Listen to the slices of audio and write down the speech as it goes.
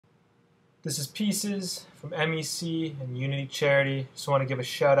This is Piecez from MEC and Unity Charity. Just want to give a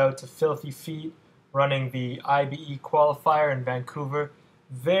shout out to Filthee running the IBE qualifier in Vancouver.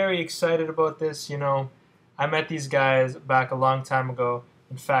 Very excited about this. You know, I met these guys back a long time ago.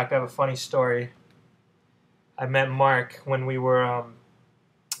 In fact, I have a funny story. I met Mark when we were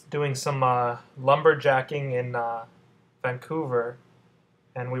doing some lumberjacking in Vancouver,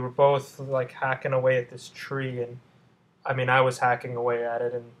 and we were both like hacking away at this tree, and I mean I was hacking away at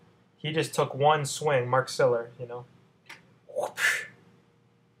it, and he just took one swing, Mark Siller, you know.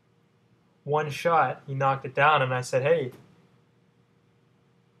 One shot, he knocked it down, and I said, hey,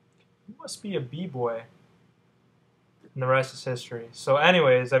 you must be a b-boy. And the rest is history. So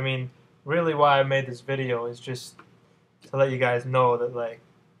anyways, I mean, really why I made this video is just to let you guys know that, like,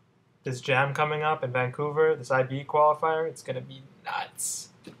 this jam coming up in Vancouver, this IBE qualifier, it's going to be nuts.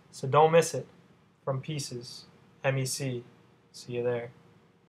 So don't miss it. From Piecez, MEC. See you there.